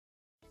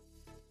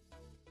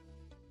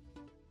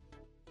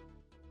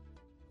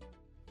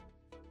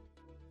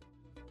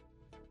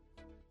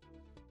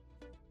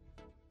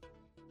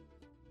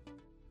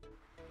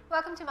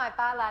Welcome to my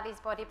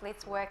Barlates Body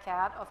Blitz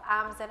workout of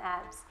arms and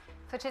abs.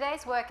 For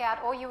today's workout,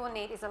 all you will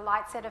need is a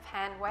light set of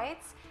hand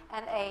weights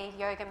and a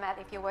yoga mat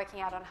if you're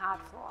working out on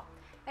hard floor.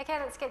 Okay,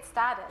 let's get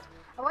started.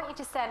 I want you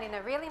to stand in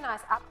a really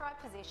nice upright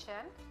position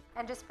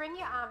and just bring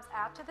your arms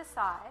out to the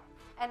side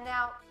and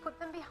now put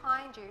them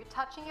behind you,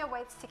 touching your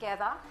weights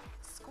together,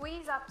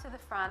 squeeze up to the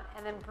front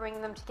and then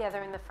bring them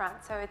together in the front.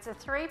 So it's a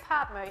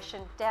three-part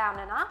motion, down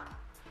and up,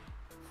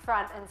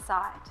 front and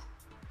side.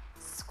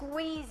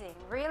 Squeezing,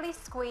 really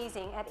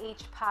squeezing at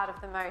each part of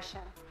the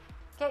motion.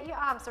 Get your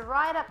arms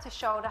right up to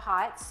shoulder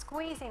height,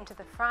 squeeze into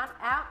the front,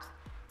 out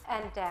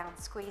and down.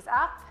 Squeeze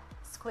up,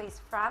 squeeze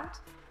front,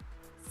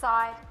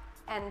 side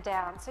and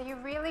down. So you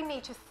really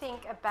need to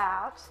think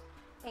about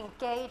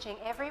engaging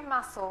every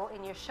muscle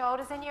in your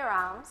shoulders and your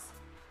arms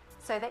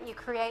so that you're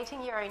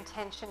creating your own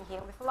tension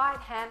here. With light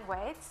hand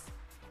weights,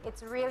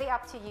 it's really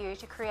up to you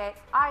to create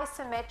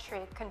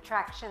isometric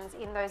contractions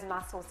in those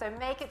muscles. So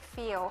make it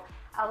feel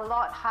a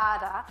lot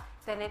harder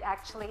than it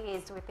actually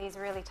is with these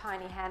really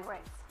tiny hand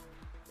weights.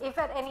 If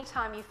at any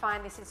time you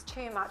find this is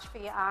too much for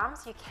your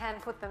arms, you can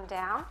put them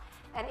down,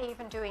 and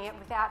even doing it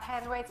without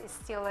hand weights is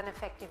still an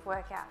effective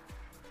workout.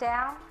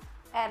 Down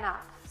and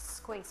up,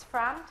 squeeze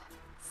front,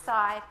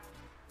 side,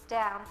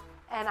 down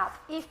and up.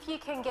 If you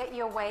can get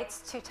your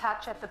weights to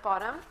touch at the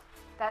bottom,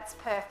 that's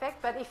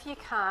perfect, but if you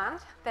can't,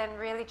 then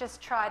really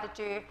just try to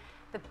do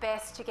the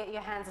best to get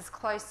your hands as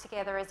close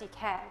together as you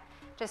can.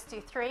 Just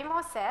do 3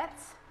 more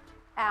sets,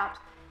 out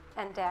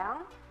and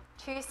down,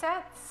 2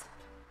 sets,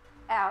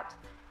 out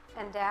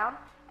and down,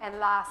 and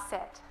last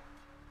set,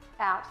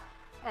 out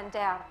and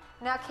down.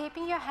 Now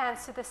keeping your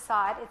hands to the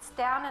side, it's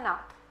down and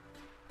up,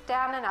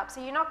 down and up.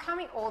 So you're not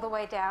coming all the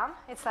way down,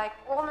 it's like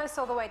almost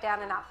all the way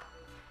down and up,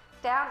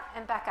 down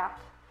and back up.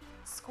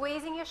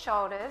 Squeezing your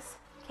shoulders,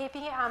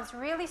 keeping your arms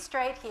really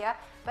straight here,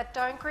 but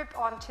don't grip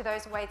onto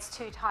those weights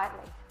too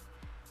tightly.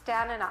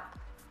 Down and up,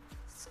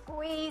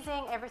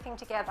 squeezing everything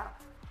together.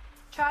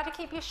 Try to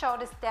keep your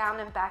shoulders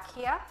down and back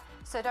here,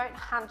 so don't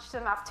hunch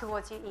them up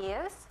towards your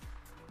ears.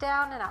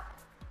 Down and up,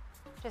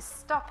 just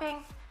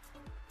stopping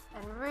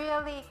and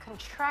really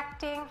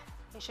contracting.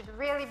 You should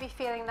really be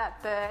feeling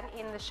that burn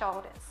in the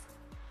shoulders.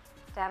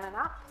 Down and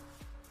up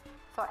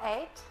for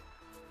 8,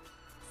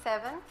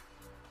 7,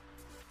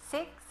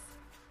 6,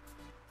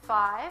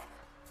 5,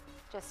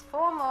 just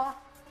 4 more,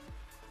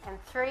 and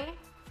 3,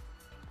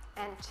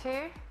 and 2,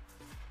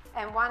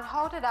 and 1.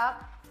 Hold it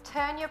up,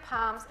 turn your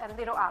palms and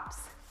little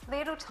ups,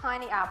 little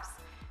tiny ups,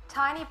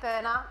 tiny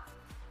burn up,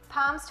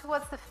 palms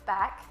towards the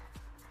back.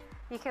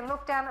 You can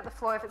look down at the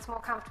floor if it's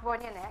more comfortable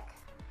on your neck.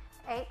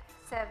 8,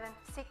 7,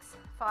 6,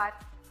 5,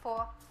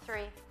 4,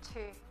 3, 2,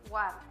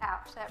 1.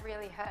 Ouch, that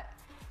really hurt.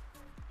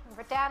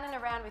 We're down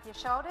and around with your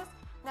shoulders.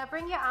 Now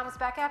bring your arms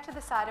back out to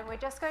the side and we're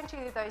just going to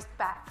do those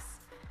backs.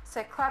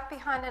 So clap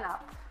behind and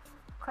up,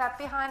 clap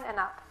behind and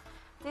up.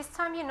 This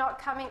time you're not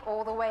coming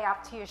all the way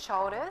up to your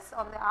shoulders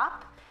on the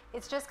up.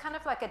 It's just kind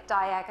of like a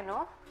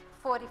diagonal,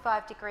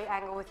 45-degree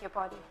angle with your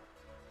body.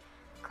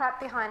 Clap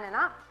behind and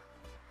up.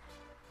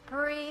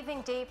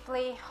 Breathing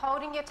deeply,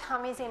 holding your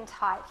tummies in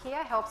tight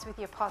here, helps with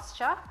your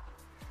posture.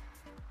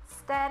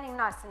 Standing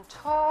nice and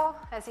tall,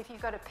 as if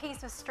you've got a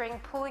piece of string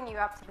pulling you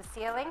up to the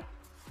ceiling.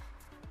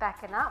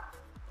 Back and up,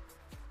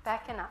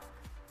 back and up.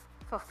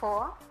 For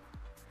 4,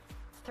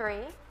 3,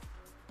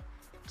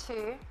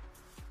 2,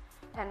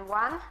 and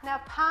 1.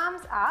 Now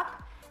palms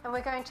up, and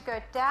we're going to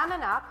go down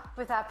and up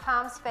with our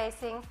palms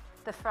facing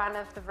the front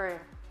of the room.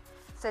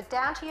 So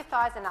down to your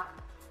thighs and up.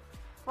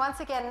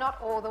 Once again,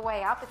 not all the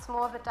way up, it's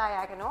more of a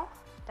diagonal,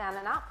 down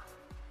and up.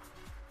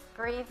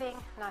 Breathing,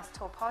 nice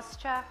tall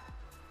posture.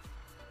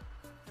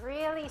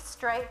 Really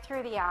straight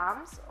through the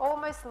arms,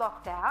 almost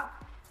locked out,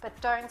 but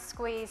don't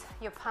squeeze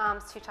your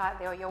palms too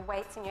tightly or your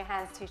weights in your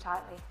hands too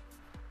tightly.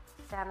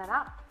 Down and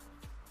up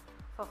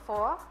for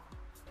 4,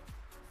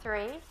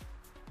 3,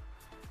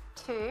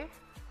 2,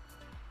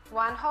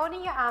 1.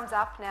 Holding your arms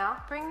up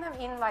now, bring them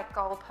in like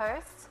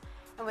goalposts,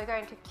 and we're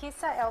going to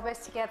kiss our elbows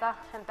together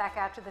and back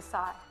out to the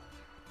side.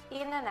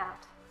 In and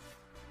out,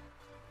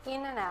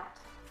 in and out.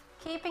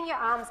 Keeping your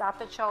arms up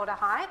at shoulder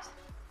height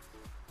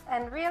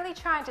and really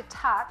trying to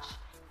touch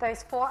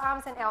those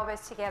forearms and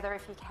elbows together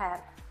if you can.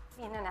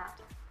 In and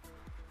out.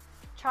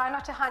 Try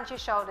not to hunch your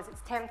shoulders.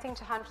 It's tempting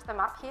to hunch them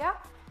up here.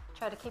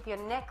 Try to keep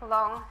your neck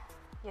long,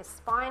 your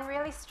spine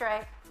really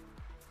straight.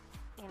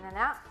 In and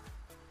out.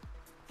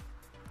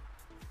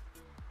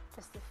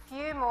 Just a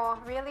few more,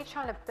 really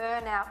trying to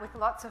burn out with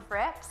lots of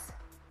reps.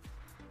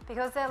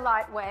 Because they're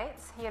light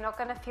weights, you're not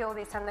going to feel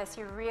this unless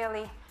you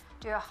really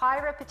do a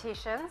high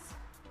repetitions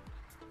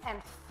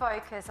and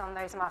focus on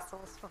those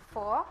muscles for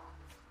 4,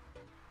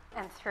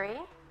 and 3,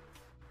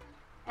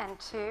 and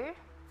 2,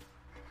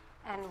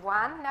 and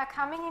 1. Now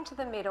coming into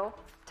the middle,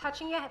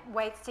 touching your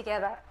weights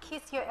together,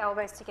 kiss your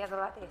elbows together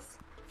like this.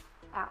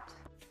 Out,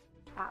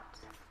 out.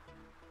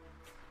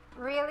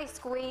 Really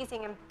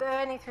squeezing and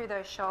burning through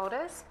those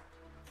shoulders.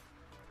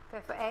 Go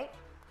for 8,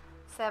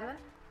 7,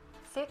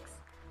 6,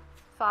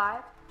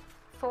 5,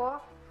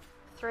 4,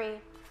 3,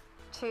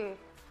 2,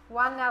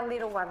 1 now,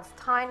 little ones,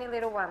 tiny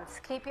little ones.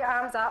 Keep your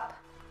arms up,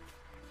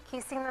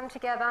 kissing them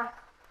together.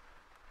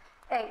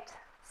 8,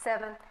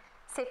 7,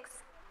 6,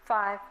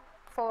 5,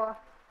 4,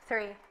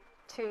 3,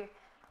 2,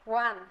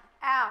 1.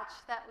 Ouch,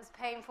 that was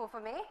painful for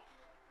me.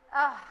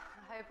 I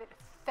hope it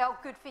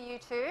felt good for you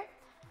too.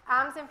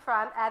 Arms in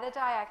front at a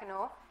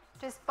diagonal,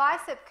 just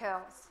bicep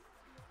curls.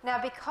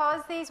 Now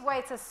because these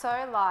weights are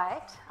so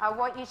light, I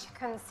want you to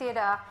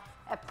consider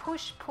a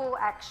push-pull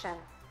action.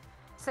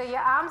 So your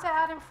arms are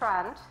out in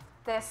front,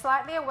 they're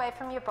slightly away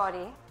from your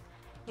body,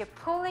 you're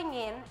pulling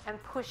in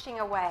and pushing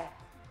away.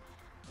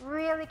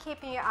 Really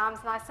keeping your arms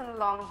nice and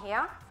long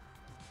here,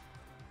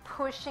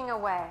 pushing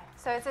away.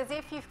 So it's as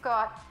if you've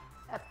got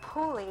a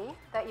pulley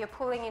that you're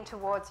pulling in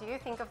towards you.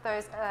 Think of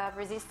those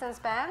resistance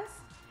bands.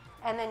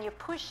 And then you're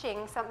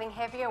pushing something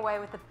heavy away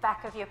with the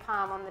back of your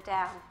palm on the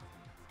down.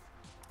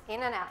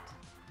 In and out.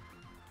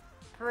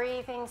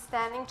 Breathing,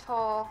 standing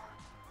tall.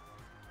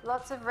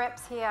 Lots of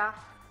reps here.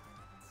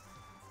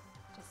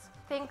 Just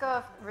think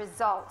of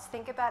results.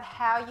 Think about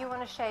how you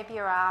want to shape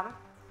your arm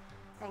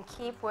and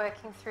keep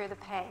working through the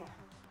pain.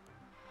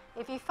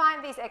 If you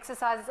find these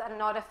exercises are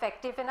not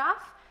effective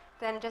enough,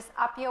 then just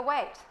up your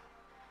weight.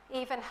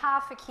 Even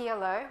half a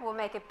kilo will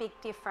make a big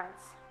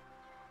difference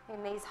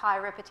in these high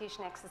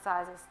repetition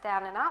exercises.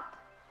 Down and up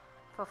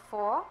for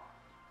 4,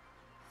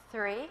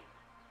 3,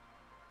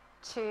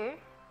 2,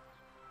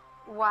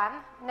 1.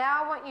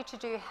 Now I want you to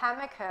do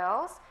hammer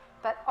curls,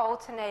 but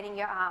alternating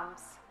your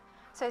arms.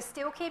 So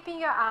still keeping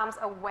your arms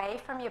away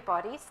from your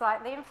body,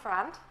 slightly in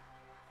front,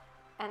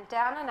 and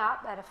down and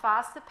up at a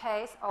faster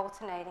pace,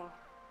 alternating.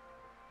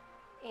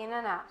 In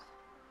and out.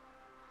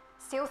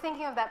 Still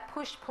thinking of that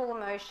push-pull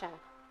motion.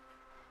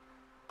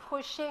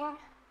 Pushing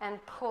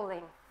and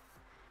pulling.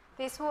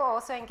 This will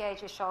also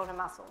engage your shoulder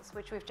muscles,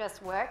 which we've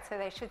just worked, so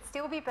they should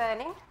still be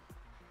burning.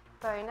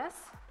 Bonus.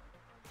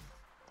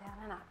 Down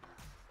and up.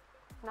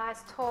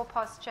 Nice tall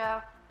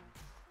posture.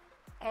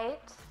 8,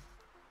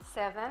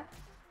 7,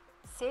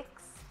 6,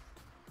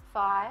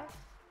 5,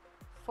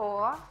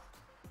 4,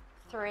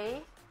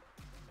 3,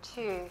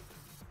 2,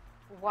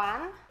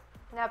 1.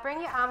 Now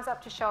bring your arms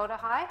up to shoulder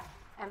height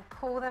and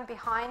pull them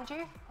behind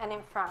you and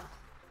in front.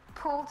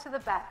 Pull to the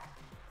back.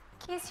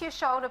 Kiss your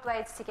shoulder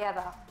blades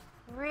together.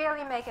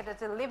 Really make it a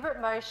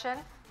deliberate motion.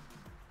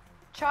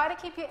 Try to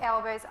keep your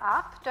elbows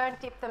up. Don't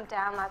dip them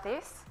down like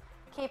this.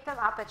 Keep them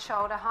up at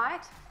shoulder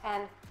height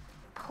and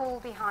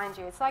pull behind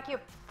you. It's like you're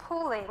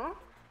pulling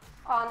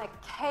on a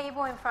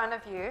cable in front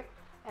of you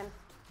and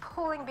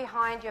pulling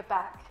behind your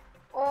back,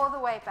 all the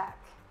way back.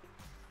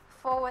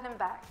 Forward and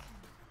back.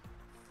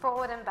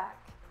 Forward and back.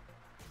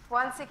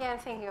 Once again,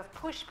 thinking of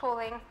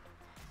push-pulling,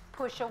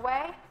 push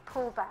away,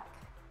 pull back.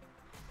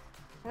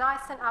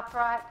 Nice and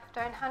upright,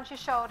 don't hunch your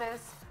shoulders.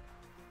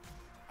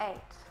 8,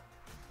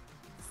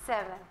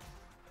 7,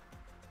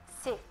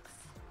 6,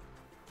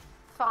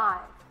 5,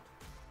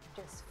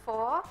 just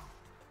 4,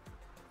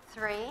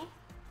 3,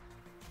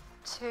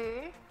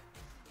 2,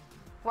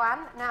 1.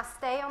 Now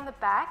stay on the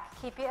back,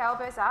 keep your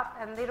elbows up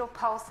and little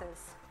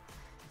pulses.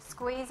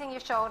 Squeezing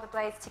your shoulder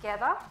blades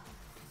together.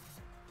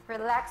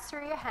 Relax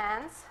through your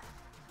hands.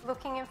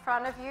 Looking in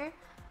front of you,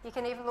 you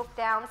can even look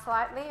down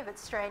slightly if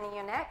it's straining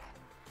your neck,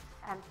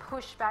 and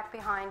push back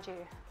behind you.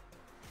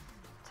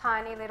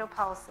 Tiny little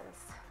pulses.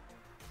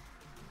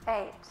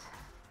 8,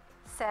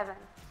 7,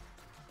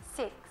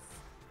 6,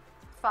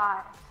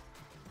 5,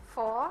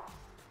 4,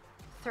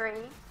 3,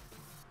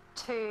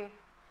 2,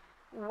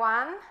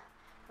 1.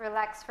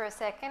 Relax for a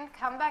second,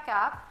 come back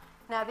up.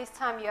 Now this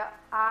time your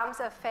arms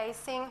are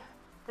facing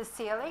the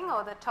ceiling,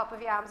 or the top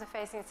of your arms are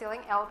facing the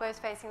ceiling, elbows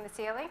facing the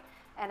ceiling,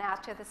 and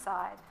out to the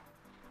side.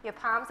 Your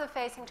palms are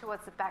facing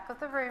towards the back of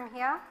the room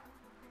here.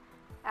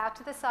 Out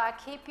to the side,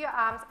 keep your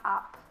arms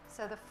up.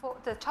 So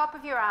the top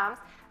of your arms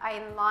are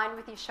in line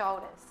with your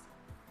shoulders.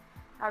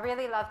 I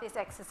really love this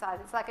exercise.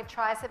 It's like a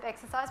tricep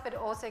exercise, but it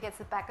also gets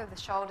the back of the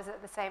shoulders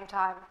at the same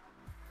time.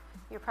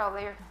 You'll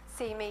probably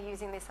see me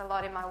using this a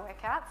lot in my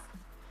workouts.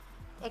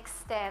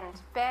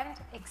 Extend, bend,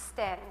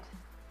 extend.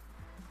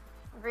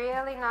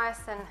 Really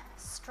nice and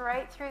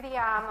straight through the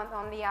arm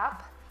on the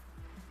up.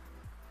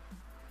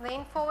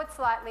 Lean forward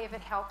slightly if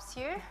it helps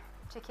you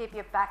to keep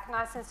your back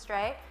nice and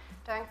straight.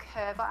 Don't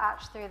curve or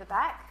arch through the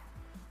back.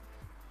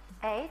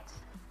 8,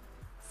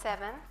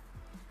 7,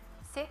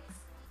 6,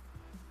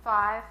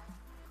 5,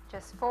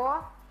 just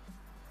 4,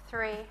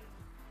 3,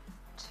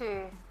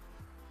 2,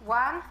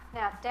 1.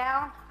 Now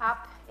down,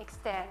 up,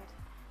 extend.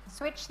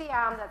 Switch the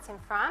arm that's in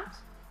front.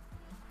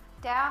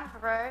 Down,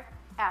 row,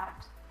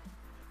 out.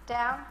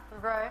 Down,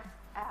 row,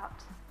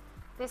 out.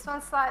 This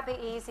one's slightly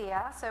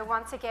easier, so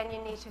once again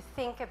you need to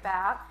think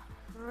about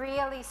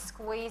really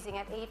squeezing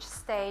at each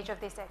stage of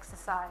this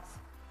exercise.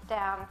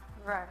 Down,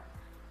 row,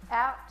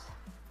 out.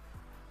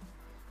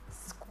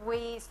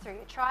 Squeeze through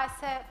your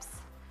triceps,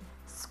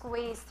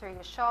 squeeze through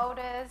your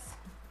shoulders,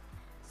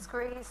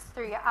 squeeze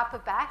through your upper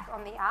back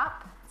on the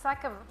up. It's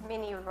like a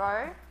mini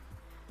row.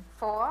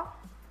 4,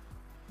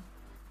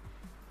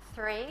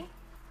 3,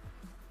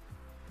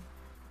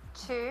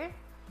 2,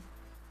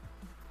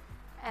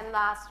 and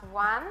last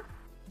 1.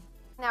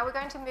 Now we're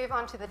going to move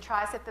on to the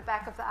tricep, the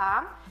back of the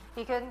arm.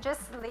 You can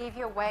just leave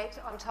your weight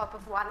on top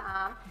of one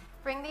arm.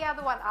 Bring the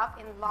other one up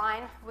in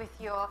line with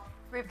your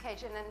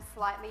ribcage and then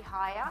slightly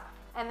higher,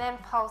 and then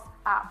pulse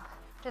up.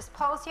 Just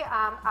pulse your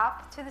arm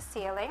up to the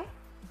ceiling.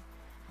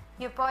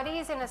 Your body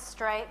is in a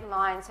straight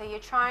line, so you're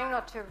trying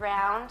not to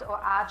round or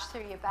arch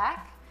through your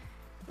back.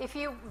 If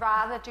you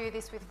rather do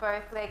this with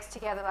both legs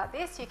together like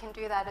this, you can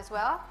do that as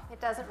well.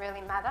 It doesn't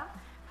really matter,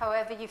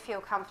 however you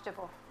feel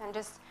comfortable. And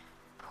just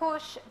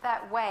push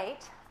that weight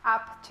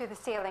up to the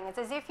ceiling. It's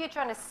as if you're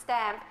trying to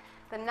stamp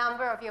the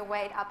number of your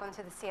weight up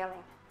onto the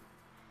ceiling.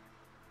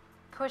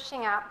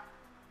 Pushing up.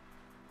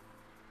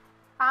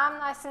 Arm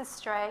nice and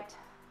straight.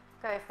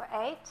 Go for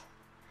 8,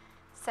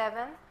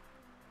 7,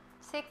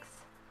 6,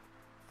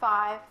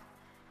 5,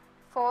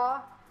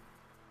 4,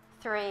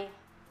 3,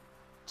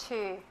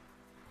 2,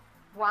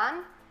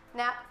 1.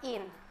 Now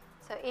in.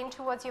 So in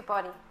towards your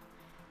body.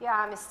 Your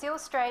arm is still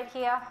straight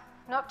here.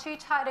 Not too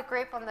tight a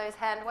grip on those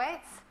hand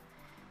weights.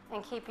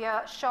 And keep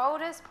your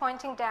shoulders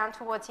pointing down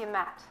towards your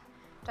mat.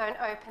 Don't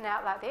open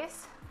out like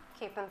this.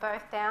 Keep them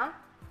both down.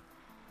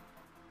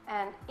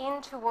 And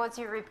in towards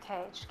your rib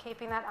cage,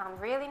 keeping that arm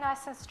really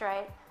nice and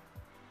straight.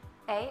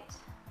 8,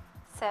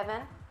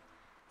 7,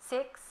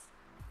 6,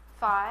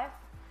 5,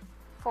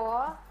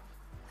 4,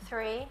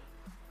 3,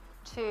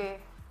 2,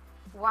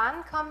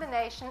 1.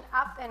 Combination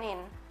up and in,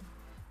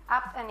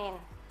 up and in.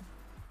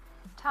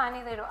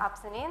 Tiny little ups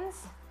and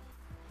ins.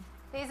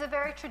 These are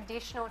very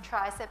traditional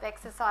tricep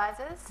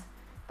exercises,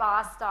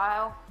 bar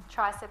style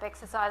tricep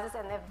exercises,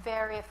 and they're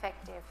very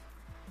effective.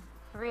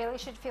 Really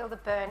should feel the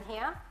burn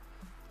here.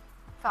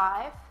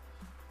 5,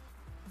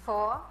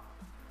 4,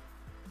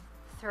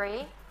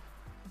 3,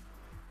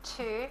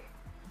 2,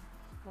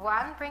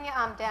 1. Bring your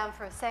arm down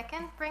for a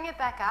second. Bring it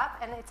back up,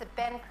 and it's a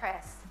bend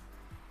press.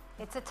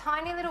 It's a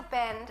tiny little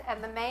bend,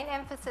 and the main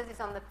emphasis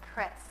is on the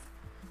press.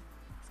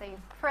 So you're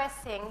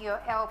pressing your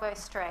elbow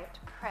straight.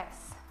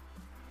 Press.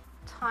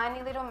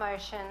 Tiny little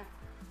motion.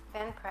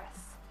 Bend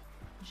press.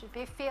 Should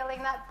be feeling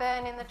that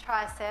burn in the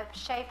tricep,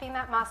 shaping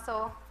that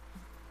muscle,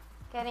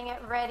 getting it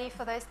ready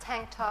for those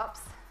tank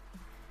tops.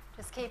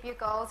 Just keep your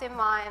goals in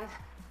mind.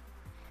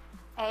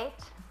 8,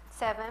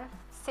 7,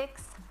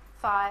 6,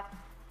 5,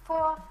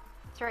 4,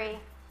 3,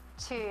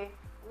 2,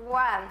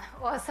 1.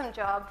 Awesome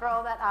job.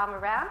 Roll that arm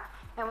around,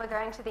 and we're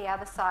going to the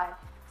other side.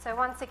 So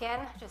once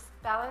again, just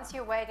balance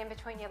your weight in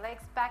between your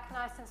legs, back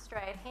nice and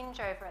straight, hinge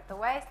over at the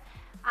waist,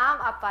 arm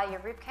up by your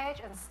rib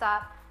cage, and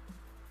start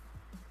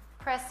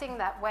pressing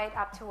that weight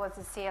up towards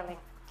the ceiling.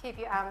 Keep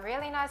your arm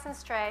really nice and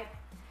straight,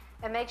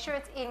 and make sure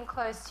it's in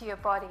close to your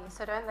body,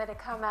 so don't let it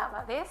come out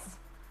like this.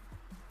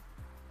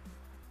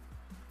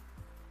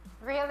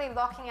 Really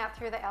locking out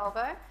through the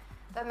elbow,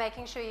 but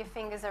making sure your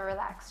fingers are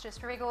relaxed.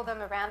 Just wriggle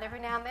them around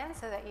every now and then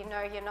so that you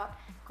know you're not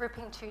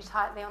gripping too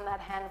tightly on that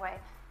hand weight.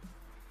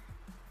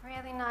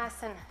 Really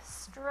nice and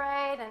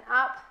straight and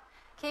up.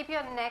 Keep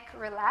your neck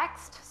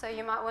relaxed, so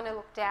you might want to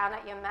look down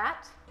at your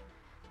mat.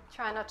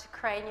 Try not to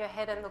crane your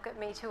head and look at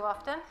me too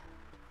often.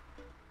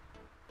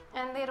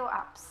 And little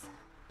ups.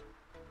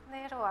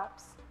 Little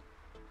ups.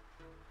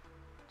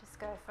 Just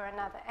go for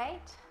another 8,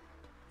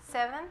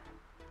 7,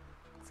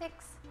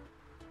 6,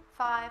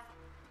 5,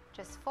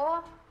 just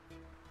 4,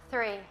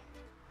 3,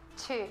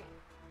 2,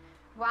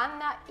 1.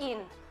 Now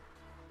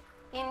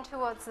in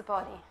towards the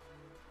body.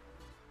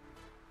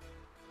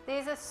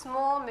 These are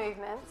small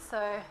movements,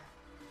 so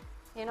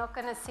you're not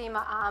going to see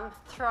my arm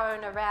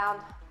thrown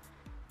around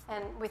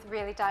and with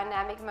really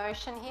dynamic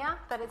motion here,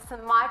 but it's the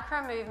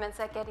micro movements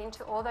that get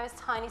into all those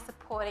tiny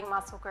supporting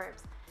muscle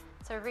groups.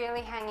 So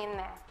really hang in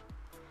there.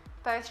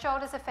 Both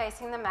shoulders are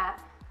facing the mat.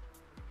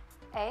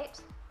 8,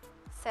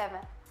 7,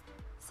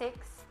 6,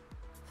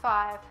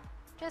 5,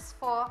 just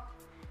 4,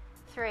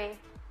 3,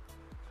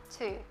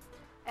 2,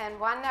 and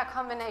 1. Now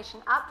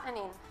combination up and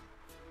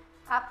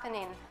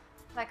in,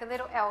 like a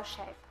little L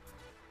shape.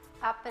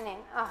 Up and in.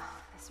 Oh,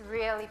 this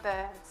really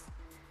burns.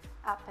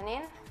 Up and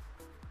in.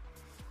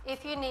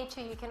 If you need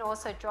to, you can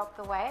also drop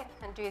the weight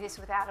and do this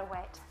without a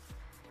weight,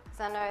 because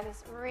I know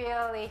this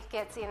really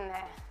gets in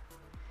there.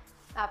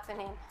 Up and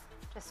in.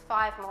 Just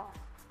 5 more.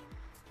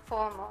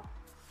 4 more.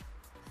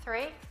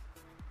 3,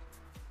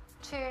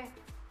 2,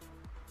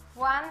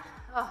 1.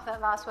 Oh, that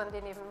last one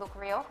didn't even look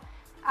real.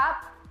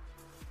 Up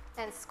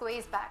and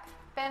squeeze back.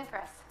 Bend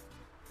press.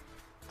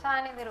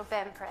 Tiny little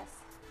bend press.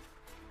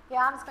 Your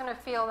arm's going to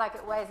feel like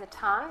it weighs a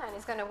ton and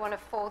is going to want to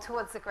fall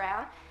towards the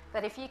ground,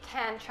 but if you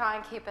can, try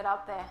and keep it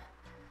up there.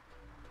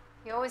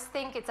 You always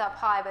think it's up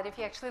high, but if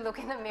you actually look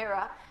in the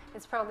mirror,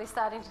 it's probably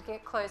starting to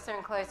get closer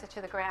and closer to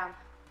the ground.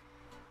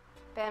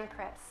 Bend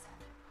press.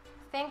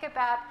 Think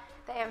about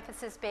the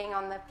emphasis being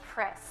on the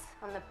press,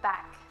 on the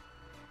back.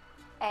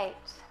 8,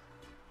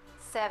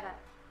 7,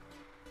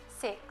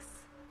 6,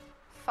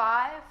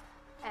 5,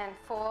 and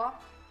 4,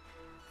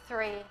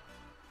 3,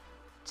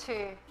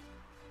 2,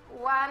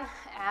 1.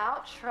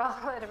 Ouch, roll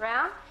it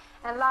around.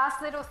 And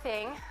last little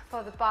thing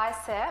for the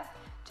bicep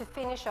to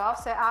finish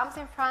off. So arms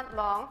in front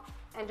long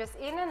and just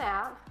in and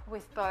out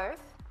with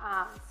both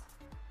arms.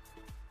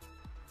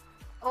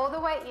 all the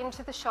way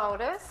into the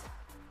shoulders,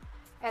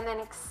 and then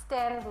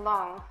extend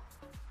long,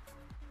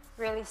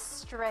 really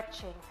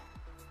stretching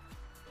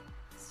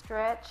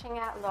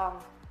out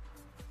long.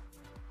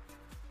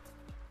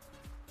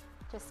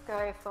 Just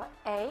go for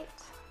 8,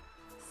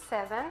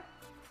 7,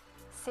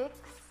 6,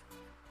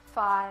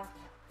 5,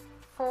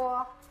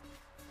 4,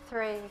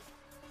 3,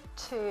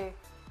 2,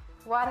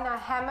 1. Now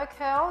hammer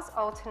curls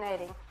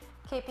alternating,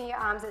 keeping your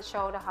arms at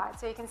shoulder height.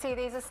 So you can see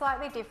these are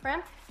slightly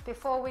different.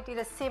 Before we did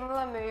a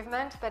similar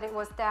movement, but it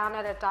was down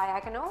at a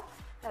diagonal,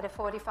 at a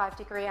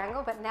 45-degree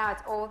angle, but now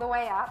it's all the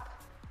way up.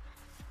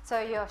 So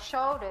your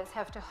shoulders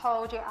have to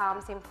hold your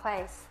arms in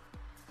place.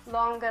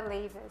 Longer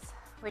levers,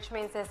 which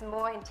means there's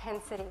more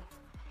intensity.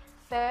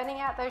 Burning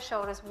out those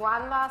shoulders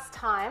one last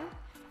time,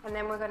 and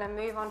then we're going to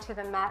move on to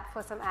the mat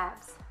for some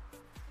abs.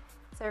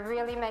 So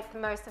really make the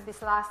most of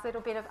this last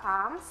little bit of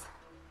arms.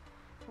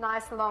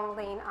 Nice long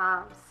lean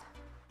arms.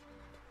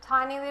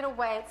 Tiny little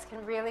weights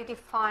can really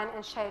define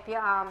and shape your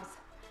arms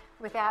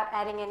without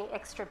adding any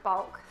extra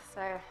bulk.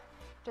 So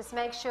just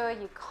make sure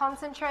you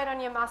concentrate on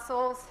your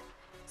muscles,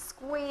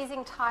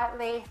 squeezing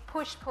tightly,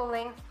 push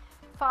pulling.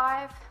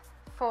 5,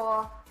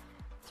 4,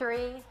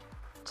 3,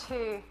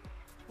 2,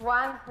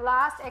 1.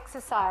 Last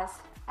exercise.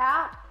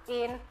 Out,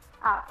 in,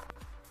 up.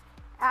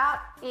 Out,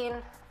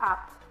 in,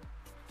 up.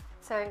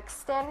 So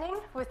extending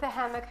with the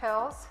hammer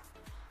curls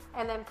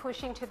and then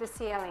pushing to the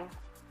ceiling.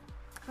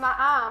 My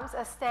arms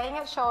are staying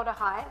at shoulder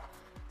height,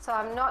 so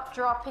I'm not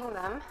dropping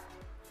them.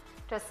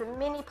 Just a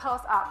mini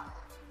pulse up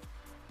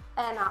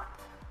and up.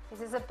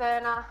 This is a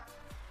burner.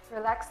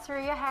 Relax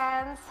through your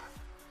hands.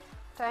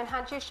 Don't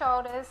hunch your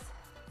shoulders.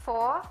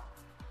 4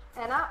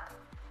 and up.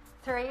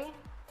 3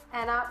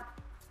 and up.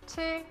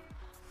 2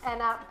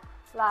 and up.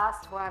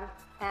 Last 1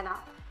 and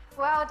up.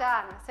 Well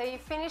done. So you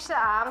finish the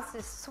arms,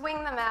 just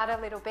swing them out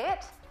a little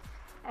bit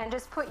and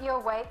just put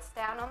your weights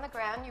down on the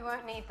ground. You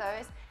won't need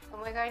those.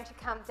 And we're going to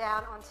come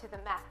down onto the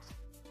mat.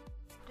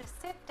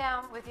 Just sit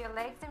down with your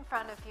legs in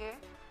front of you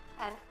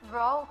and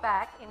roll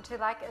back into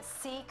like a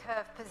C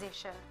curve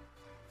position.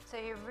 So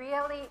you're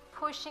really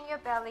pushing your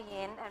belly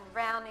in and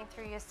rounding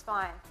through your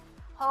spine.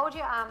 Hold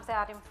your arms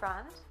out in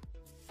front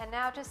and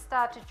now just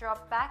start to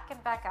drop back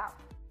and back up.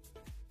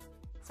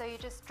 So you're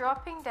just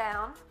dropping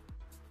down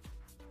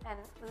and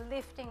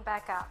lifting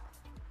back up.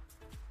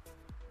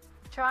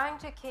 Trying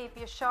to keep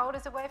your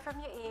shoulders away from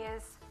your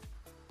ears,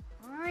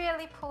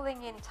 really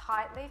pulling in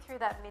tightly through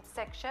that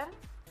midsection,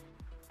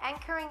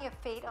 anchoring your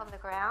feet on the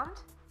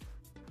ground,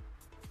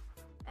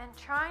 and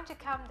trying to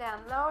come down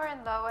lower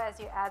and lower as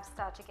your abs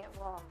start to get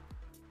warm.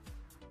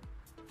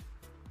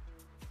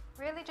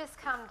 Really just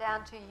come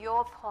down to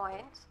your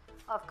point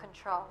of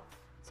control.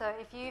 So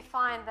if you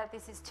find that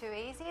this is too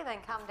easy, then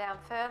come down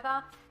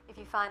further. If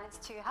you find it's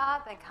too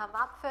hard, then come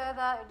up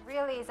further. It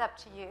really is up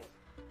to you.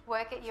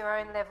 Work at your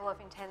own level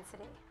of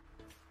intensity.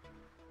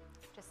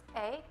 Just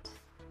 8,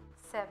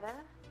 7,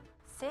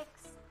 6,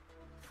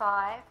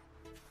 5,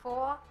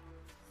 4,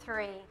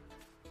 3,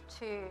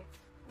 2,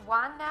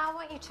 1. Now I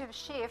want you to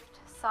shift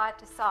side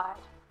to side.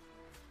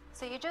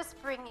 So you're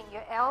just bringing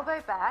your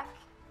elbow back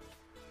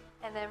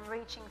and then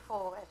reaching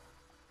forward.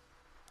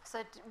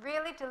 So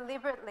really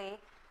deliberately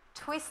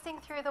twisting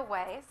through the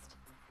waist,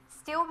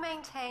 still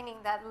maintaining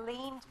that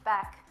leaned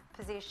back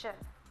position.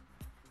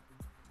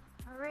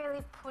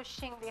 Really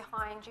pushing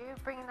behind you,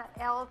 bringing that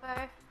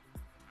elbow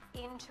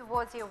in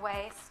towards your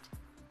waist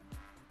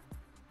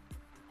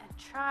and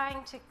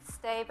trying to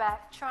stay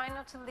back, trying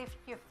not to lift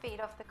your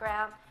feet off the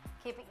ground,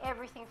 keeping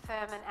everything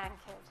firm and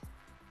anchored.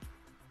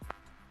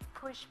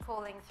 Push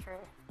pulling through.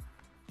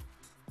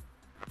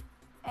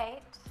 8,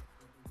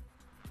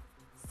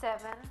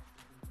 7,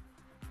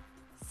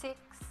 6,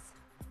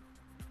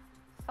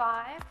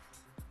 5,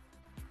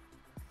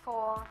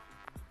 4,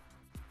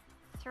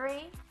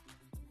 3,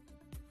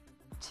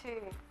 2,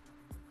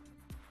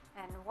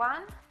 and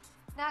 1.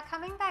 Now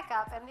coming back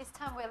up, and this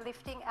time we're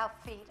lifting our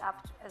feet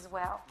up as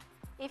well.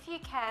 If you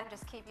can,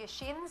 just keep your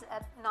shins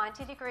at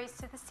 90 degrees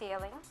to the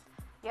ceiling,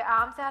 your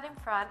arms out in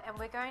front, and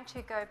we're going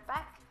to go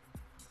back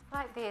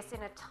like this in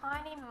a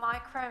tiny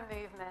micro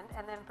movement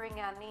and then bring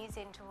our knees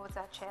in towards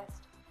our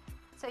chest.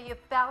 So you're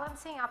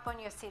balancing up on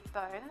your sit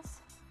bones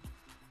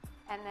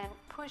and then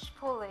push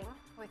pulling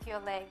with your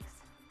legs,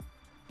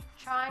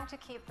 trying to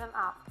keep them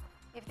up.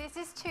 If this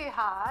is too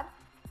hard,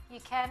 you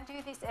can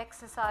do this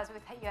exercise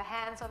with your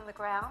hands on the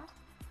ground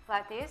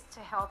like this to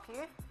help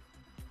you.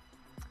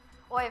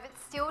 Or if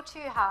it's still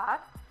too hard,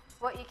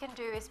 what you can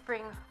do is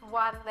bring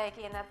one leg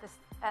in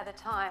at a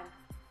time.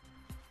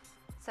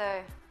 So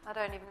I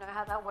don't even know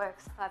how that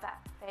works, like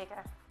that. There you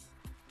go.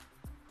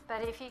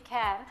 But if you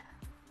can,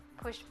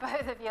 push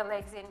both of your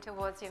legs in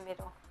towards your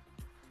middle.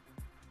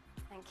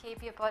 And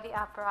keep your body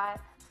upright.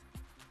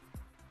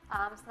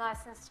 Arms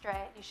nice and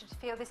straight. You should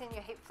feel this in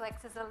your hip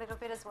flexors a little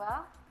bit as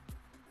well.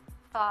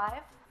 5,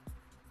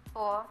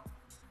 4,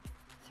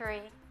 3,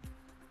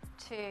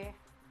 2,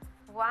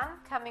 1.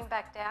 Coming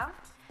back down.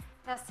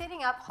 Now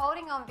sitting up,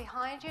 holding on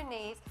behind your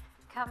knees,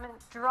 come and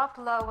drop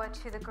lower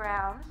to the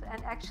ground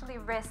and actually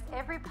rest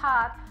every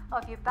part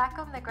of your back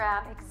on the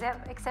ground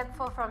except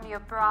for from your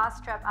bra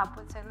strap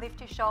upwards. So lift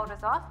your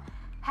shoulders off,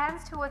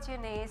 hands towards your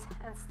knees,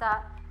 and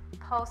start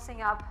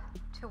pulsing up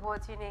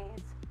towards your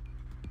knees.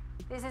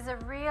 This is a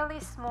really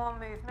small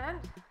movement.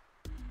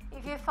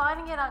 If you're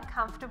finding it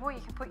uncomfortable,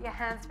 you can put your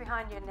hands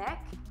behind your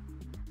neck.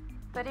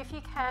 But if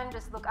you can,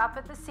 just look up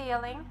at the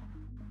ceiling,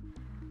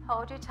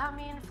 hold your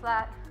tummy in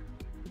flat,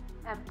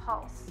 and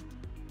pulse.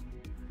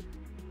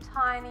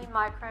 Tiny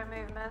micro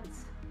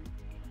movements,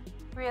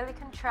 really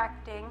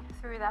contracting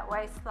through that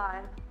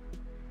waistline.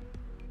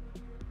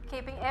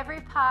 Keeping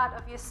every part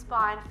of your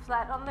spine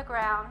flat on the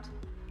ground,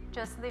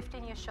 just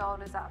lifting your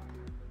shoulders up.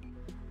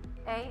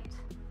 8,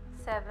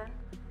 7,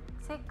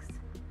 6,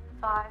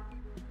 5,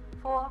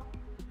 4,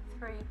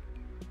 3,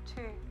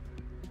 2,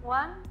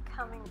 1.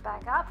 Coming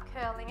back up,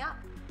 curling up,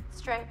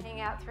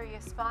 straightening out through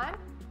your spine.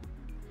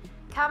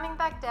 Coming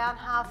back down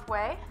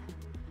halfway.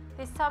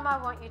 This time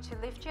I want you to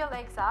lift your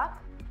legs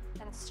up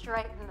and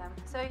straighten them.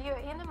 So you're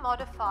in a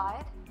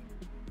modified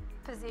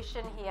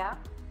position here,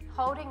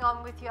 holding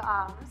on with your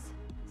arms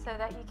so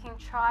that you can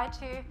try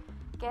to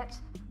get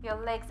your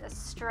legs as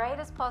straight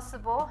as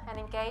possible and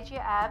engage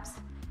your abs,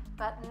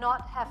 but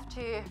not have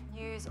to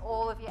use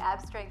all of your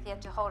ab strength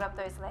yet to hold up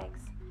those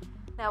legs.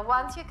 Now,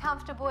 once you're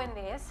comfortable in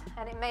this,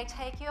 and it may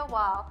take you a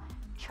while,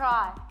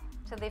 try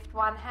to lift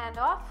one hand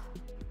off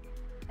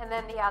and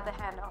then the other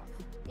hand off.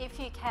 If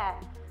you can,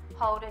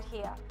 hold it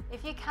here.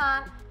 If you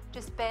can't,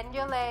 just bend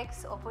your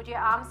legs or put your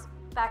arms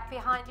back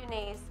behind your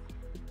knees,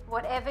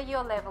 whatever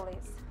your level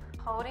is.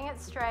 Holding it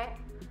straight.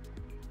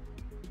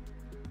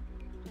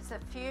 Just a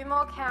few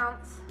more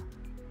counts.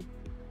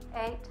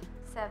 8,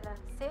 7,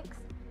 6,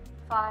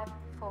 5,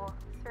 4,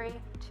 3,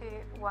 2,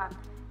 1.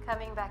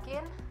 Coming back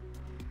in,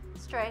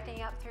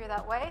 straightening up through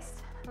that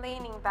waist,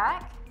 leaning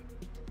back.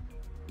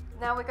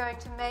 Now we're going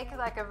to make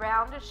like a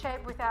rounded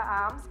shape with our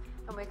arms,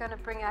 and we're going to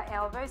bring our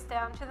elbows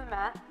down to the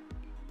mat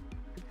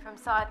from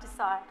side to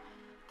side,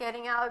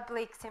 getting our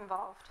obliques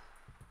involved.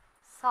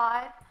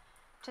 Side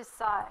to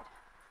side.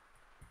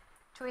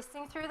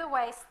 Twisting through the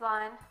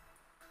waistline,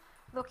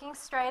 looking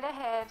straight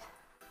ahead,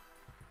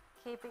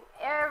 keeping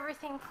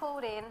everything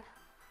pulled in,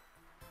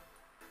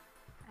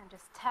 and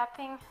just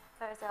tapping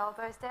those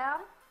elbows down.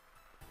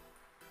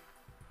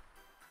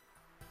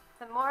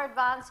 The more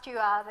advanced you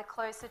are, the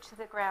closer to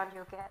the ground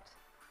you'll get.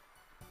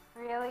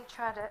 Really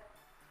try to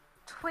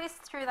twist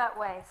through that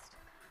waist,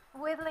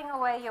 whittling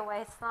away your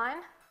waistline.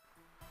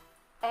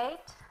 8,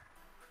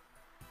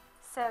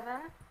 7,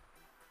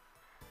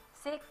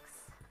 6,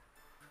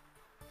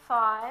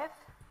 5,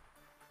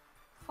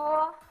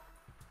 4,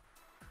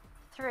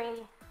 3,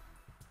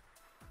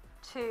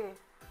 2,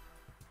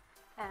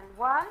 and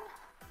 1.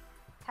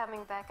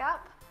 Coming back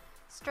up,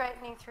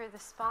 straightening through the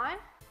spine,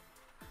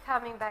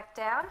 coming back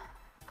down,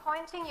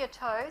 pointing your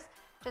toes,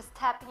 just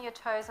tapping your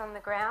toes on the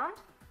ground.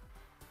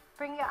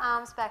 Bring your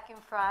arms back in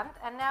front,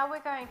 and now we're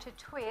going to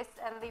twist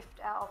and lift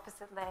our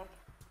opposite leg.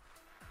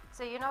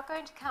 So you're not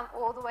going to come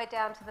all the way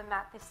down to the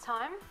mat this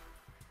time,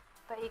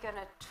 but you're going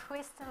to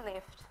twist and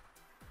lift.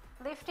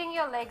 Lifting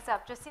your legs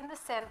up just in the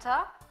center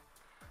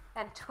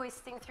and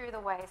twisting through the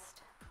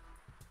waist.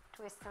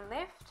 Twist and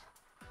lift.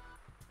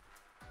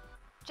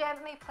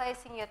 Gently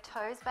placing your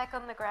toes back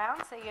on the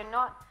ground so you're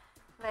not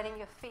letting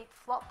your feet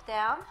flop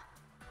down.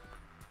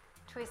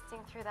 Twisting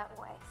through that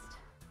waist.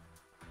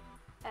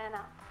 And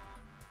up.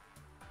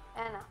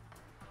 And up.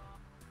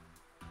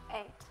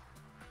 8,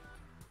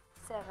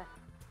 7,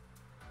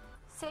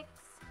 6,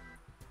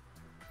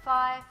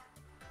 5,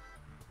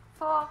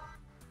 4,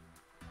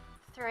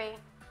 3,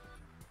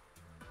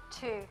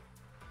 2,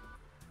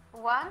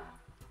 1.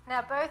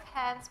 Now both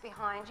hands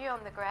behind you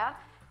on the ground.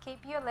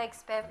 Keep your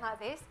legs bent like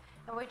this,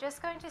 and we're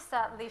just going to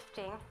start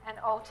lifting and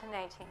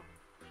alternating,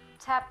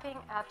 tapping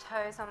our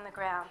toes on the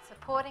ground,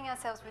 supporting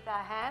ourselves with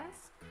our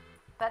hands,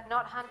 but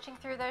not hunching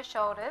through those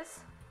shoulders.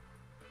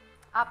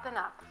 Up and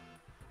up.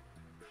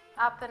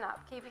 Up and up,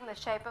 keeping the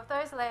shape of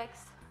those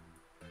legs.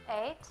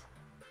 8,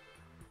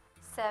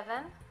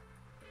 7,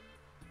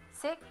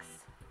 6,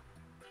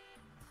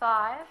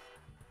 5,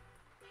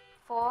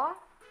 4,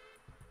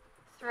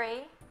 3,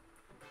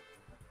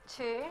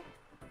 2,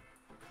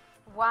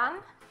 1.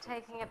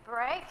 Taking a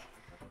break,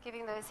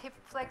 giving those hip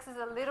flexors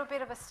a little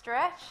bit of a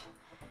stretch.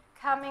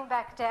 Coming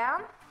back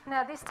down.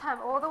 Now this time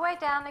all the way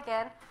down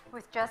again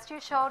with just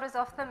your shoulders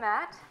off the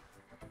mat.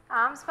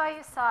 Arms by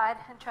your side,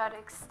 and try to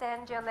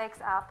extend your legs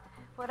up.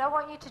 What I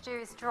want you to do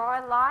is draw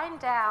a line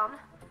down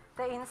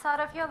the inside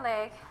of your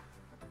leg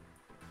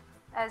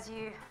as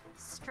you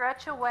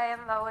stretch away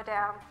and lower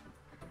down.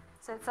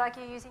 So it's like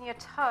you're using your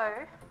toe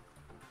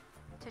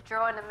to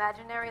draw an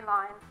imaginary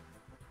line.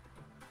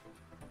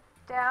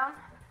 Down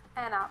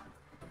and up.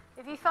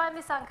 If you find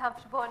this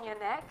uncomfortable on your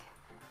neck,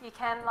 you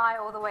can lie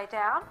all the way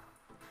down.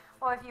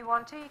 Or if you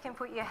want to, you can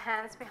put your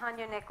hands behind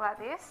your neck like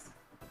this.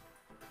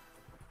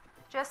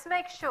 Just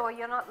make sure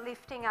you're not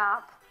lifting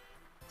up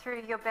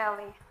through your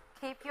belly.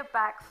 Keep your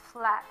back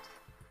flat.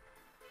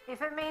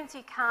 If it means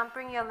you can't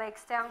bring your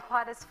legs down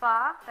quite as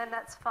far, then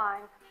that's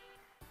fine.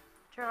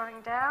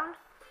 Drawing down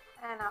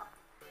and up,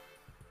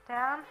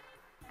 down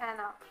and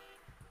up.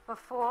 For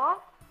 4,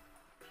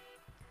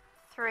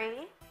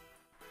 3,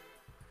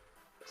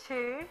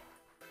 2,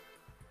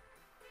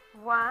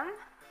 1.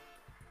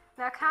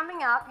 Now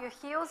coming up, your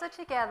heels are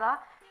together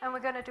and we're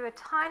going to do a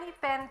tiny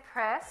bend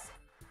press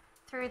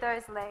through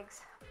those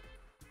legs.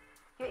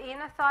 Your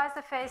inner thighs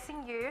are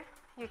facing you.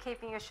 You're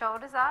keeping your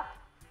shoulders up.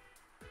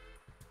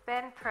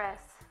 Bend press.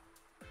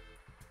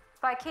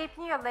 By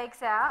keeping your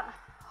legs out,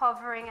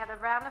 hovering at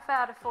around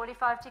about a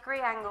 45-degree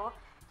angle,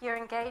 you're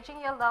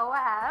engaging your lower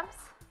abs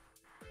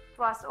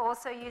whilst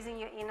also using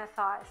your inner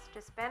thighs.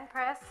 Just bend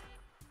press.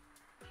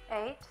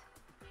 8,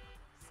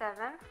 7,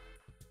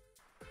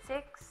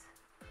 6,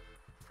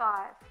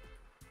 5,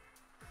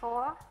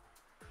 4,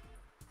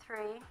 3,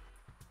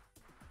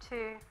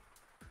 2,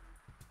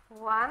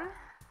 1.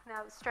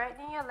 Now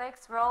straightening your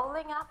legs,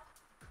 rolling up.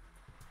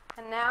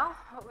 And now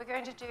what we're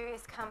going to do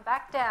is come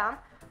back down,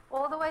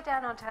 all the way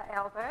down onto our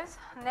elbows,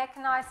 neck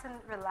nice and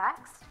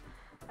relaxed.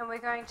 And we're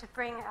going to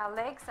bring our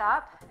legs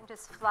up and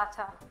just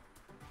flutter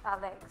our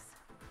legs.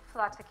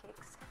 Flutter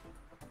kicks.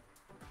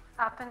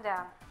 Up and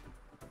down.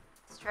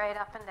 Straight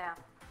up and down.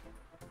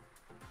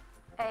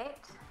 8,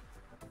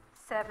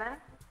 7,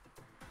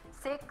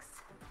 6,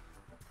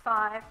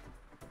 5,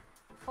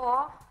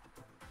 4,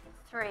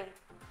 3,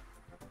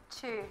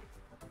 2,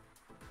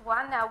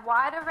 1. Now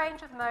wider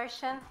range of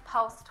motion,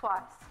 pulse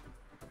twice.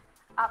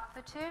 Up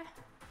for 2,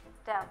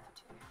 down for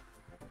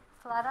 2.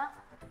 Flutter,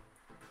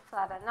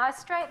 flutter. Nice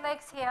straight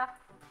legs here.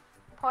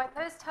 Point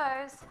those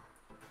toes.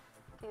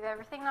 Keep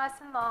everything nice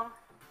and long.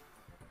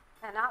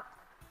 And up,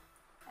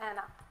 and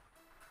up.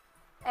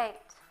 8,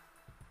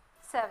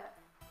 7,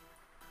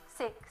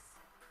 6,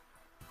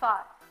 5.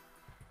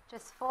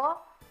 Just 4,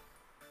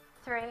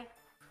 3,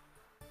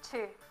 2,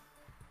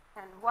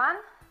 and 1.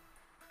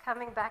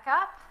 Coming back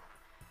up.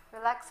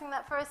 Relaxing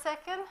that for a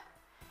second.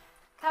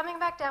 Coming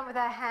back down with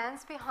our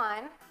hands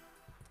behind.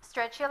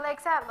 Stretch your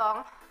legs out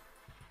long.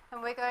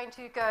 And we're going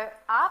to go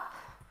up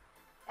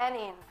and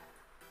in.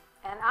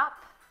 And up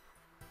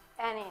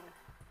and in.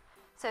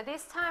 So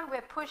this time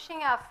we're pushing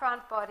our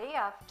front body,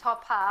 our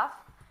top half,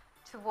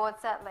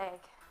 towards that leg.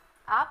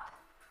 Up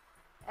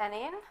and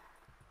in.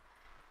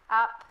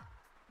 Up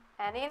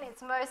and in.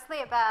 It's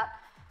mostly about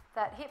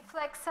that hip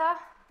flexor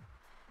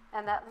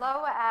and that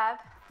lower ab.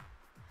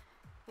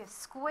 You're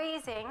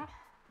squeezing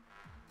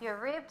your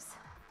ribs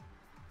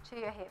to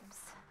your hips.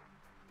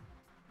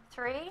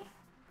 3,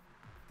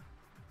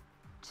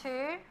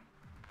 2,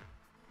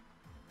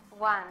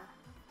 1.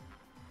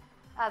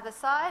 Other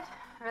side,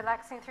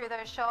 relaxing through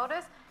those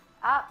shoulders.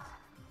 Up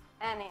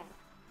and in.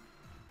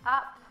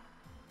 Up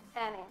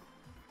and in.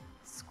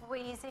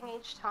 Squeezing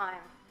each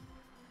time.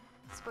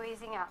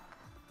 Squeezing up.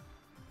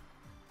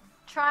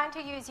 Trying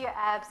to use your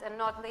abs and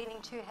not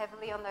leaning too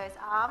heavily on those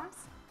arms.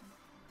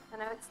 I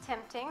know it's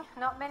tempting.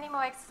 Not many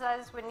more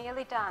exercises. We're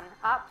nearly done.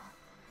 Up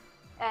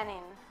and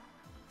in.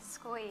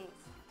 Squeeze.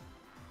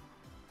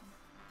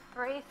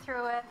 Breathe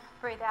through it.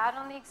 Breathe out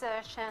on the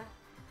exertion.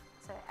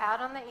 So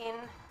out on the in.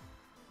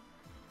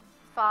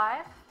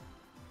 5,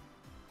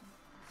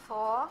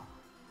 4,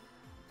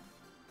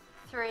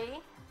 3,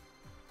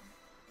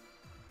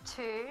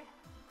 2,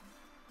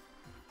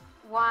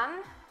 1.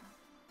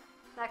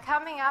 Now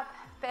coming up,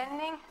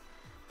 bending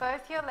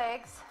both your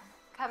legs,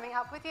 coming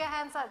up with your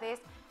hands like this,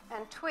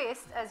 and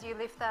twist as you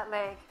lift that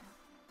leg.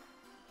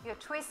 You're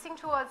twisting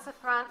towards the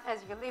front as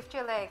you lift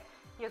your leg.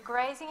 You're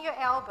grazing your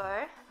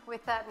elbow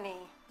with that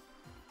knee.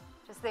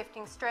 Just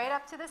lifting straight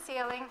up to the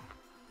ceiling,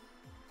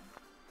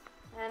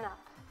 and up,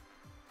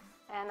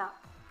 and up.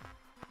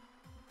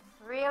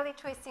 Really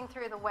twisting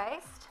through the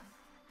waist,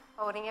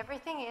 holding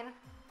everything in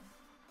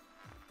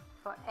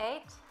for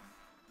 8,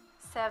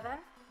 7,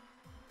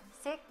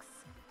 6,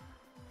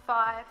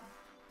 5,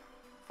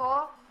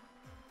 4,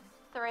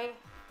 3,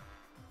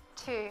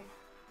 2,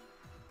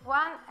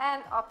 1,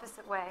 and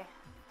opposite way.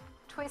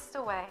 Twist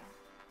away,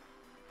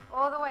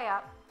 all the way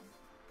up.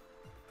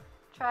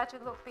 Try to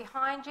look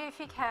behind you if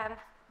you can.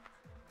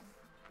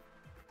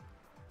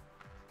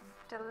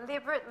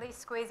 Deliberately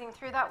squeezing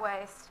through that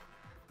waist.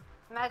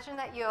 Imagine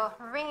that you're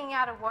wringing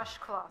out a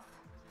washcloth.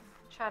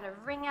 Try to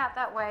wring out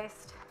that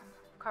waist.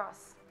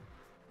 Across,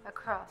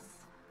 across.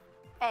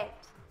 8,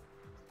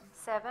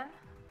 7,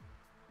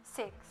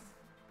 6,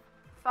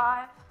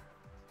 5,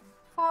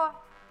 4,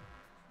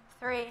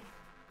 3,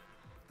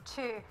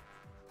 2,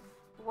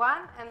 1.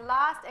 And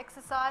last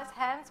exercise,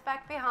 hands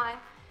back behind.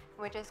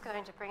 We're just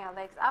going to bring our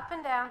legs up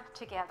and down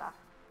together.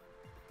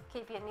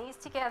 Keep your knees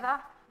together.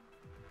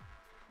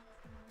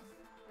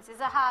 This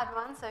is a hard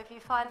one, so if you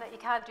find that you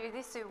can't do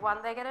this, do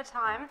one leg at a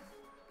time.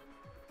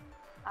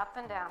 Up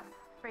and down.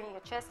 Bringing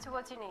your chest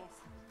towards your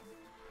knees.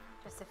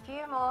 Just a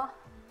few more.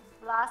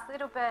 Last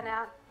little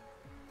burnout.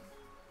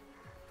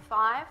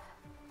 5,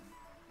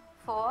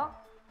 4,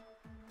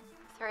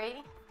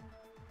 3,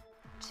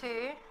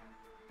 2,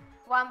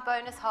 1.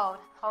 Bonus hold.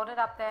 Hold it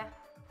up there.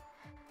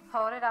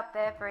 Hold it up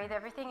there. Breathe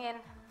everything in.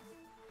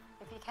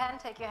 If you can,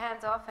 take your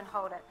hands off and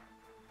hold it.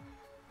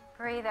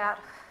 Breathe out.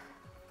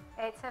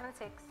 8, 7,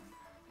 6,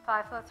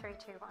 5, 4, 3,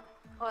 2, 1.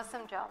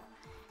 Awesome job.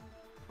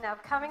 Now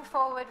coming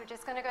forward, we're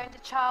just going to go into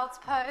child's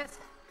pose.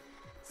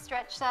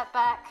 Stretch that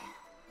back.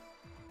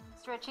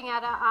 Stretching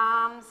out our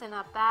arms and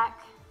our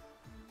back.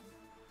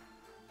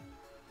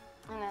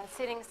 And then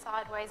sitting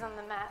sideways on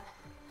the mat.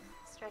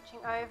 Stretching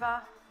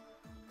over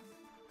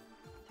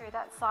through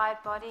that side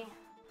body.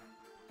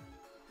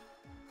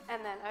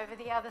 And then over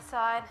the other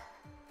side.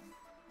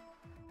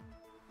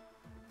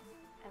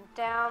 And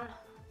down.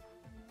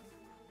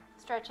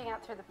 Stretching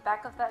out through the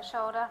back of that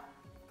shoulder.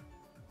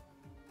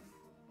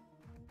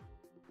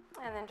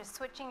 And then just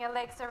switching your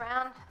legs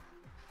around.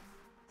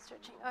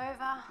 Stretching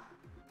over.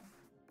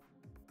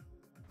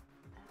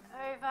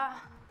 And over.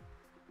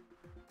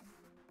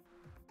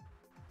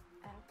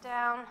 And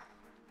down.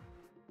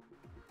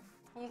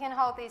 You can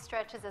hold these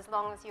stretches as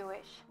long as you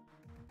wish.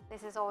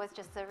 This is always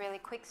just a really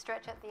quick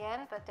stretch at the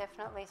end, but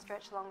definitely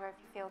stretch longer if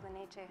you feel the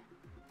need to.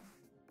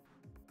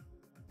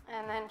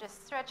 And then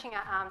just stretching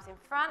our arms in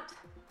front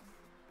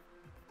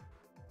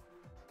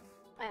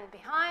and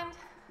behind.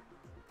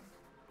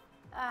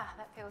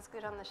 That feels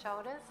good on the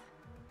shoulders.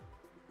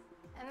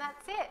 And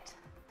that's it.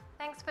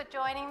 Thanks for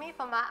joining me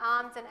for my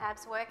arms and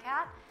abs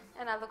workout,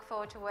 and I look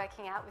forward to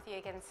working out with you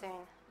again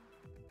soon.